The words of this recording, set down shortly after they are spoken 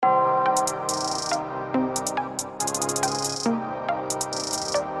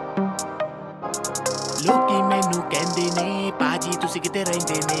किते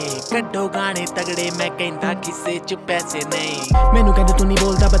रहिंदे ने कड्डो गाने तगड़े मैं कहंदा किसे च पैसे नहीं मैनू कहंदे तू नहीं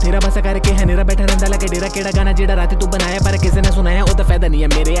बोलदा बथेरा बस करके हनेरा बैठा रहिंदा लगे डेरा केड़ा गाना जेड़ा रात तू बनाया पर किसे ने सुनाया ओदा फायदा नहीं है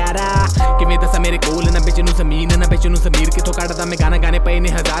मेरे यारा किवें दसा मेरे कोल ना बिच नू ज़मीन ना बिच नू ज़मीर किथों कड्डदा मैं गाना गाने पए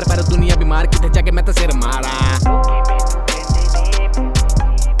ने हजार पर दुनिया बीमार किथे जाके मैं तां सिर मारा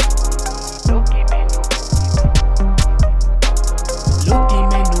लोकी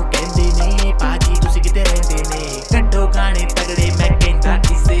मैनू कहंदे ने पाजी तुसीं किते रहिंदे ने कड्डो गाने तगड़े मैं कहंदा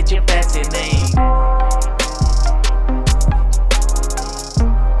किसे च पैसे नहीं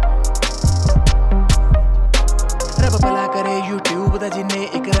रब भला करे यूट्यूब दा जिन्ने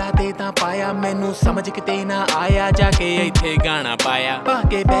इक राते तां पाया मैनू समझ किते ना आया जाके इत्थे गाना पाया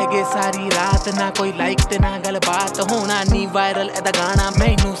भागे बह गए सारी रात ना कोई लाइक ते ना गलबात होना नी वायरल एदा गाना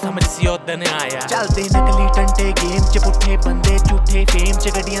मैनू समझ सी ओदन आया चलदे नकली टंटे गेम च पुट्ठे बंदे झूठे फेम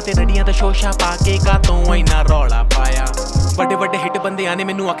च गड्डियां ते रड़ियां ते शोशा पाके कातों इन्ना रौला पाया बड़े बड़े हिट बंदे आने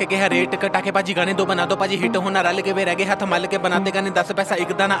मैनू आके कहा रेट कटा के भाजी गाने दो बना दो भाजी हिट होना रल के वे रह गए हाथ मल के बनाते गाने 10 पैसा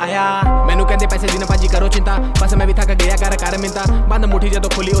एक दा ना आया मैनू कहंदे पैसे दी ना भाजी करो चिंता बस मैं भी थक गया कर मिंता बंद मुठी जदों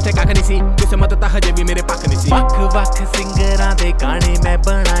खुली उथे कख नहीं सी किस्मत तां हजे भी मेरे पक्क नहीं सी वख वख सिंगरां दे गाने मैं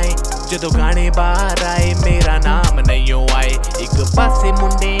बनाए जदों गाने बाहर आए मेरा नाम नहीं आए एक पासे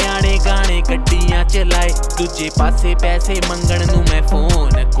मुंडे आने गाने गड्डियां चलाए दूजे पासे पैसे मंगण नू मैं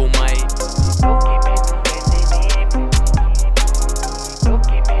फोन घुमाए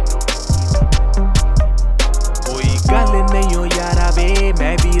गल नहीं हो यारा वे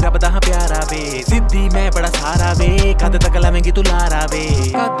मैं भी रब दा प्यारा वे सिद्धि मैं बड़ा सारा वे कद तक लवेंगी तू लारा वे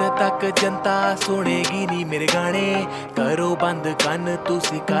कद तक जनता सुनेगी नी मेरे गाने करो बंद कन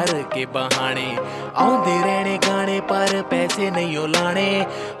तुसी करके बहाने आउंदे रहने गाने पर पैसे नहीं हो लाने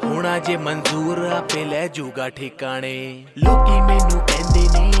होना जे मंजूर आपे ले जूगा ठिकाने लोकी मैनू कहंदे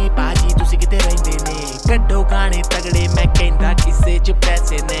ने पाजी तुसी किते रहिंदे ने कड्डो गाने तगड़े मैं कहंदा किसे च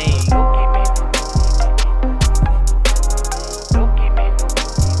पैसे नहीं